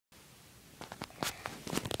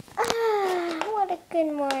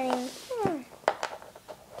Good morning.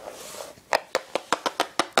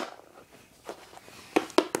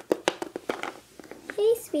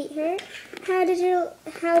 Hey, sweetheart. How did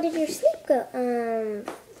your sleep go?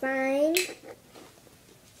 Fine.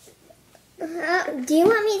 Do you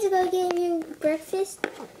want me to go get you breakfast?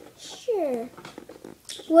 Sure.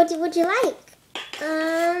 What would you like?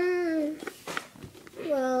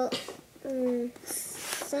 Well,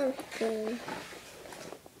 something.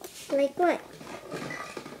 Like what?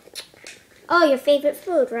 Oh, your favorite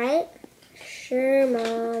food, right? Sure,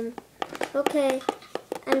 Mom. Okay.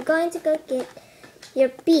 I'm going to go get your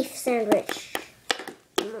beef sandwich.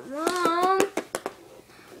 Mom,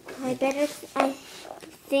 I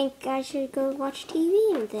think I should go watch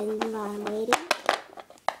TV and then while I'm waiting.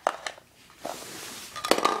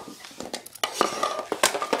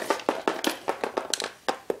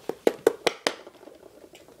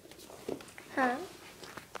 Huh?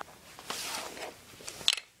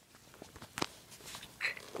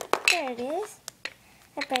 There it is.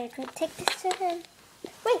 I better go take this to him.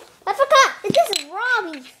 Wait, I forgot! This is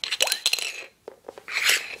Robbie's!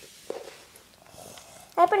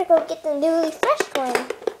 I better go get the newly fresh one.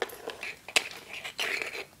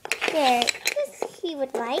 There, this he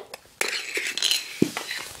would like.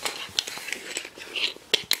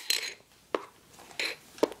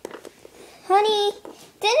 Honey,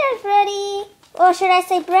 dinner's ready. Or should I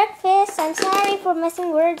say breakfast? I'm sorry for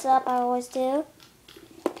messing words up, I always do.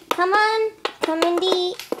 Come on, come and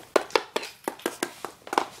eat.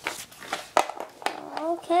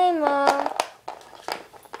 Okay, Mom.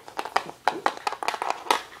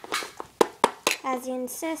 As you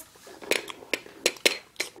insist.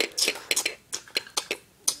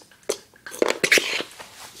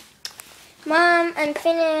 Mom, I'm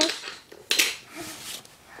finished.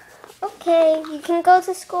 Okay, you can go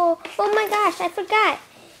to school. Oh my gosh, I forgot.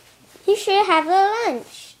 You should have a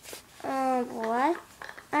lunch. What?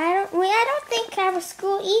 I don't think our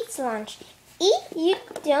school eats lunch. You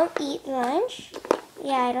don't eat lunch?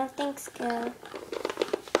 Yeah, I don't think so.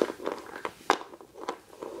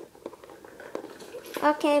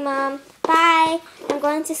 Okay, Mom. Bye. I'm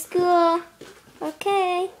going to school.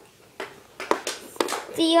 Okay.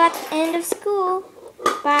 See you at the end of school.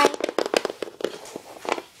 Bye.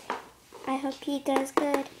 I hope he does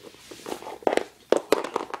good.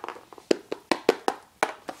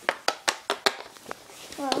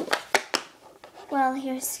 Well,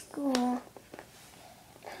 here's school.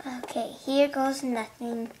 Okay, here goes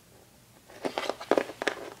nothing.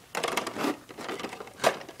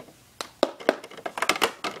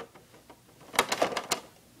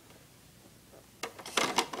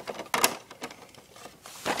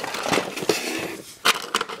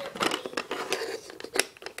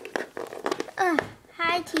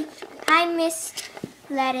 Hi, Miss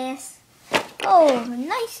Lettuce. Oh,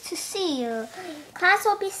 nice to see you. Class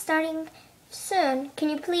will be starting soon. Can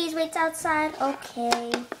you please wait outside?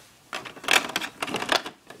 Okay.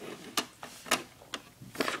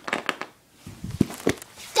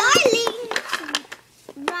 Darling,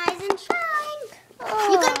 rise and shine. Oh.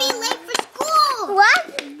 You're gonna be late for school. What?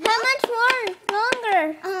 How much more? Longer?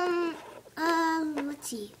 Let's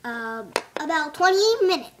see. About 20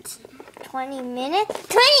 minutes. 20 minutes?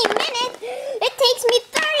 20 minutes? It takes me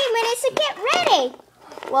 30 minutes to get ready.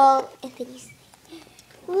 Well, if it is.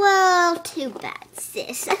 Well, too bad,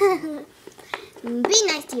 sis. Be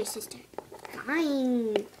nice to your sister.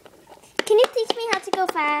 Fine. Can you teach me how to go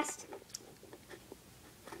fast?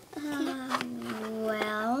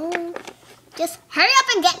 Well, just hurry up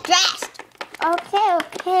and get dressed.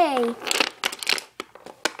 Okay.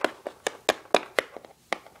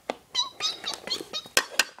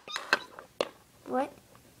 What?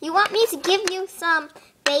 You want me to give you some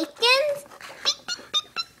bacon?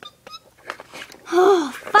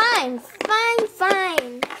 Oh, fine.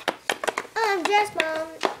 I'm dressed, Mom.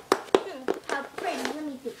 How pretty. Let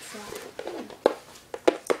me fix that.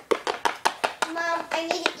 Mom, I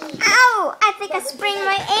need to eat. Ow! I think I sprained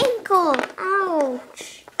my ankle.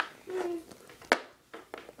 Ouch.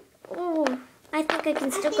 Oh, I think I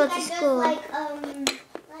can still go to school. Let's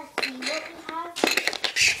see what we have.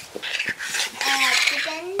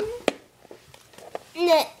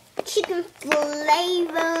 Chicken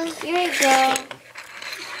flavor. Here you go.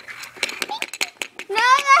 No,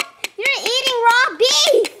 you're eating raw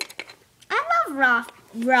beef. I love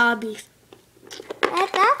raw beef. I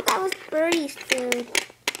thought that was Birdie's food.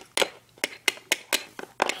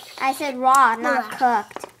 I said raw, not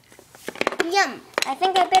cooked. Yum. I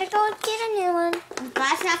think I better go get a new one. You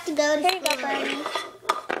guys have to go to Here you go, school. Birdie.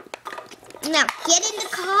 Now, get in the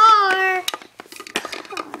car.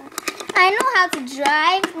 I know how to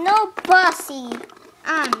drive. No bussy.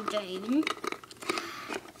 I'm Jaden.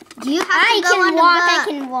 Do you have I to go can on walk. the I bus?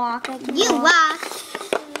 can walk. I can You walk.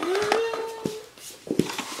 walk.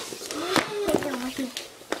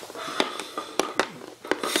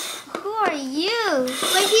 Who are you?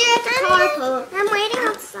 We're here at the carpool. I'm waiting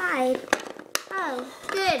outside. Oh,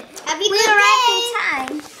 good. Have a We good arrived day. in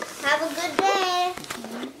time. Have a good day.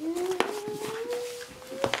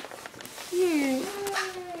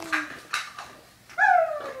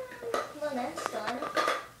 Well, that's done.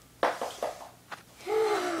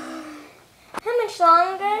 How much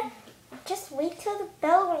longer? Just wait till the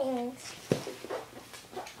bell rings.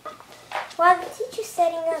 While the teacher's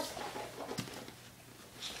setting up.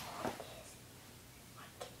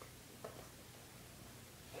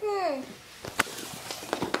 Hmm.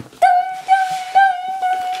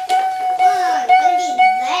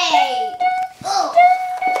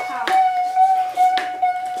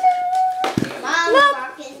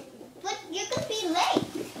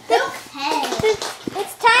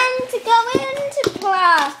 It's time to go into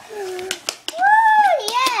class. Woo,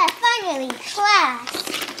 yeah, finally, class.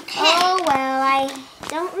 Oh, well, I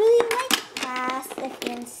don't really like class, if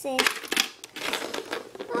you insist.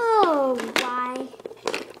 Oh, why?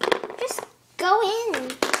 Just go in.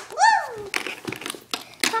 Woo!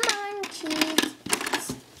 Come on,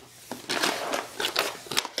 cheese.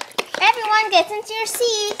 Everyone gets into your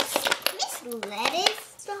seats. Miss Lettuce.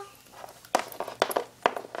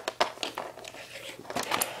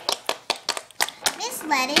 Miss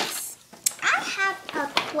Lettuce, I have a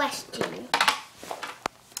question.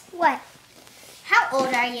 What? How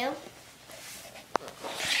old are you?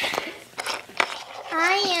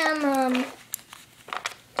 I am,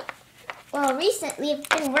 well, recently I've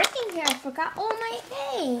been working here. I forgot all my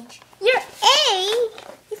age. Your age?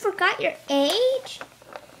 You forgot your age?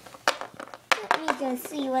 Let me go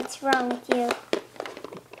see what's wrong with you.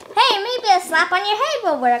 Hey, maybe a slap on your head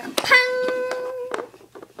will work. Pong!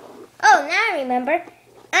 Oh, now I remember.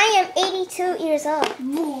 I am 82 years old.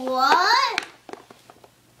 What?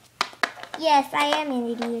 Yes, I am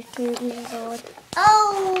 82 years old.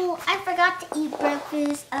 Oh, I forgot to eat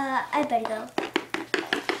breakfast. I better go.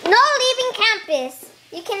 No leaving campus.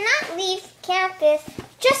 You cannot leave campus.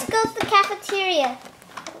 Just go to the cafeteria.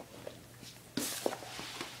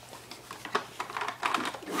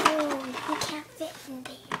 Oh, you can't fit in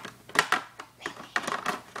there.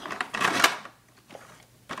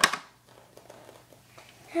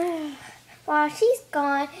 While she's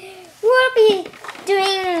gone, we'll be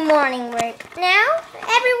doing morning work. Now,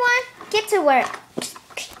 everyone, get to work.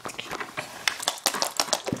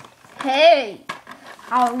 Hey,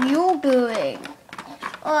 how are you doing?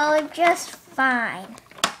 Well, just fine.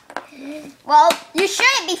 Well, you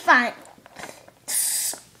shouldn't be fine.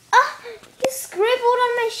 Oh, you scribbled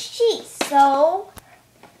on my sheet, so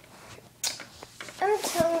I'm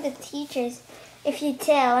telling the teachers. If you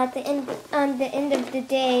tell at the end, on the end of the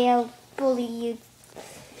day, I'll bully you.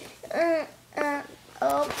 Oh,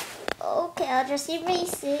 okay, I'll just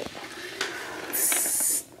erase it.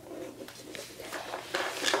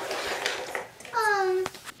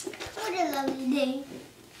 What a lovely day.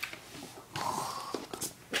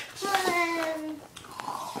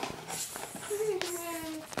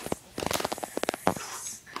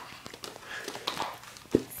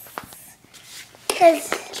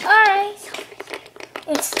 Alright,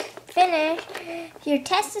 it's finished. Your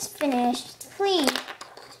test is finished. Please,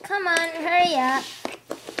 come on, hurry up.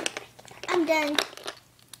 I'm done.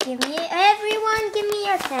 Everyone, give me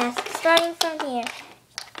your task, starting from here.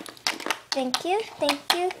 Thank you, thank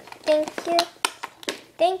you, thank you,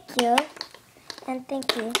 thank you, and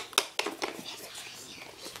thank you.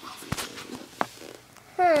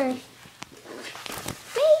 Maybe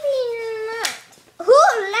not. Who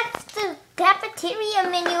left the cafeteria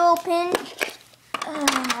menu open?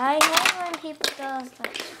 I hate when people go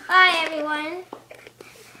like, hi everyone.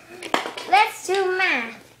 Let's do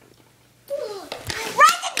math.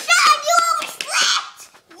 Write it down! You overslept!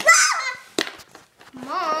 Yeah!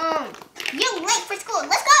 Mom, you're late for school.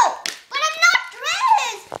 Let's go! But I'm not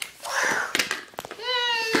dressed!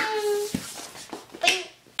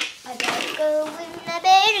 I better go in, I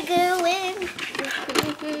better go in.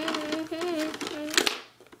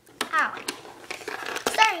 Ow.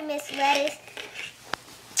 Sorry, Miss Lettuce.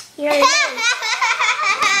 You're late.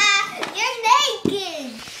 You're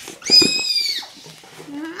naked!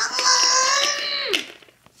 Mom!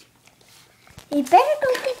 You better go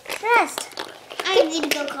get dressed. I need to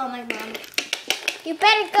go call my mom. You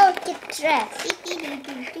better go get dressed.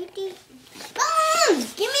 Mom!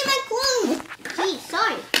 Give me my clothes! Gee,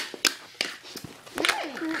 sorry.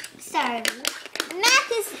 Sorry.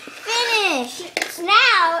 Math is finished.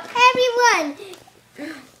 Now, everyone,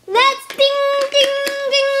 Let's ding, ding,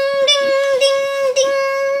 ding, ding, ding, ding.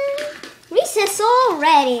 Recess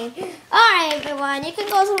already. Alright, everyone. You can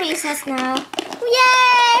go to recess now.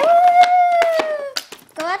 Yay! Woo!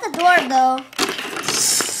 Go out the door, though.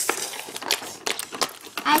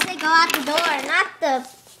 I say go out the door, not the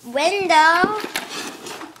window.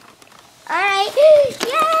 Alright.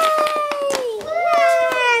 Yay!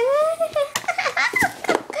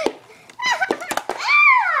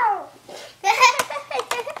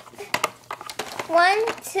 One,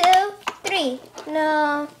 two, three.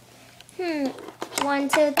 No. 1,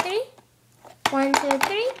 2, 3. 1, 2,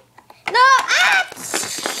 3. No! Ah!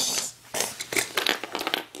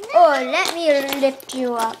 Oh, let me lift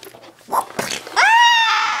you up.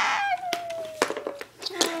 Ah!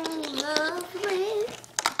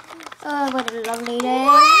 Oh, what a lovely day.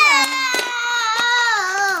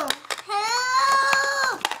 Help!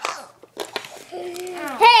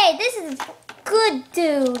 Hey, this is good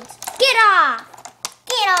dudes. Get off.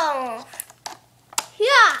 Get off!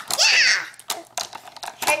 Yeah. Yeah!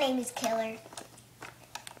 Her name is Killer.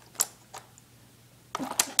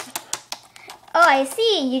 Oh, I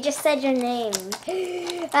see. You just said your name.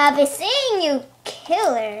 I'll be seeing you,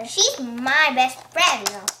 Killer. She's my best friend,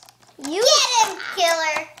 though. You Get him,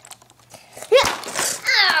 Killer!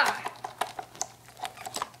 Ah.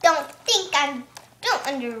 Don't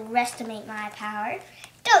underestimate my power.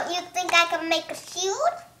 Don't you think I can make a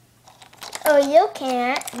shield? Oh, you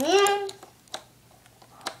can't.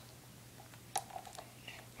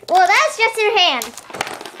 Well, that's just your hands.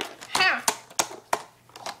 Huh.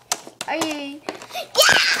 Are you?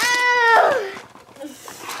 Yeah! Oh!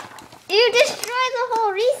 You destroyed the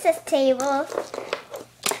whole recess table.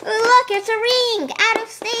 Look, it's a ring out of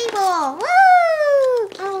stable. Woo!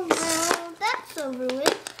 Oh well, that's over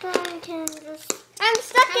with. I can just I'm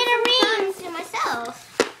stuck in a ring. to myself.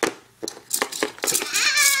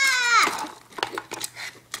 Ah!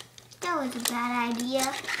 That was a bad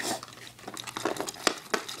idea.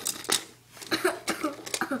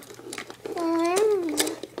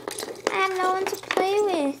 I have no one to play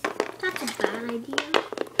with. That's a bad idea.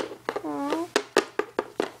 Oh.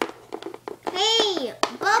 Hey,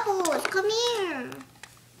 Bubbles, come here.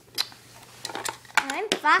 I'm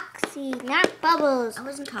Foxy, not Bubbles. I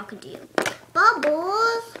wasn't talking to you.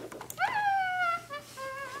 Bubbles.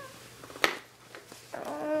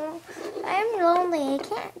 Oh, I'm lonely.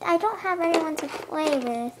 I don't have anyone to play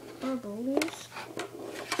with. Bubbles.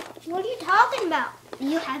 What are you talking about?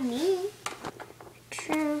 You have me.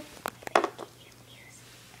 True.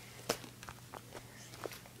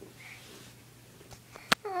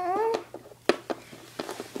 Oh.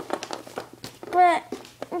 But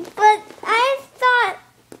I thought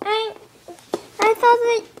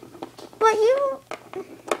that, but you,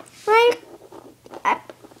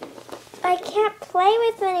 I can't play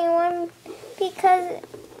with anyone because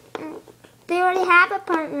they already have a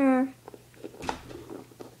partner.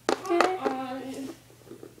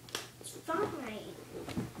 It's fine.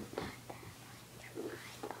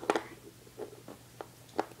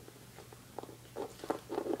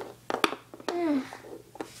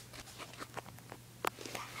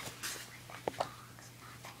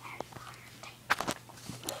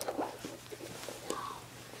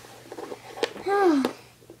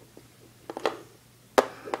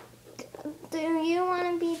 Do you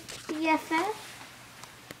want to be BFF?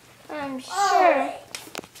 I'm sure.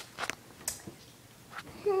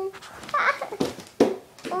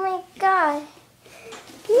 Oh my god.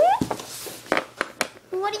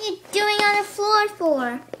 What are you doing on the floor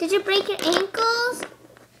for? Did you break your ankles?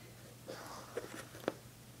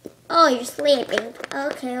 Oh, you're sleeping.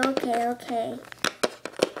 Okay.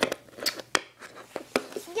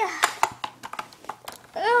 Yeah.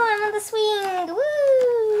 Oh, I'm on the swing. Woo,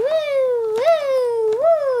 woo, woo,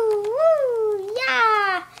 woo, woo.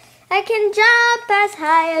 Yeah. I can jump as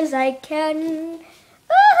high as I can.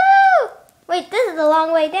 Woohoo! Wait, this is a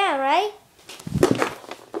long way down, right?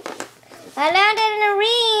 I landed in a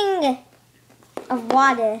ring of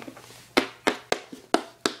water.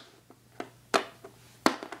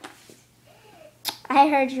 I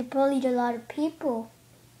heard you bullied a lot of people.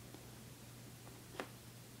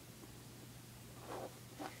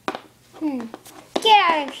 Get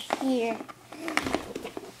out of here.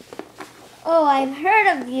 Oh, I've heard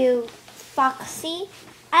of you, Foxy.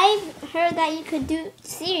 I've heard that you could do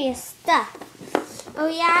serious stuff. Oh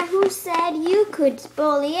yeah, who said you could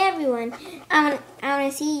bully everyone? I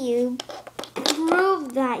want to see you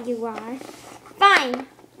prove that you are. Fine.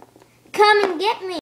 Come and get me.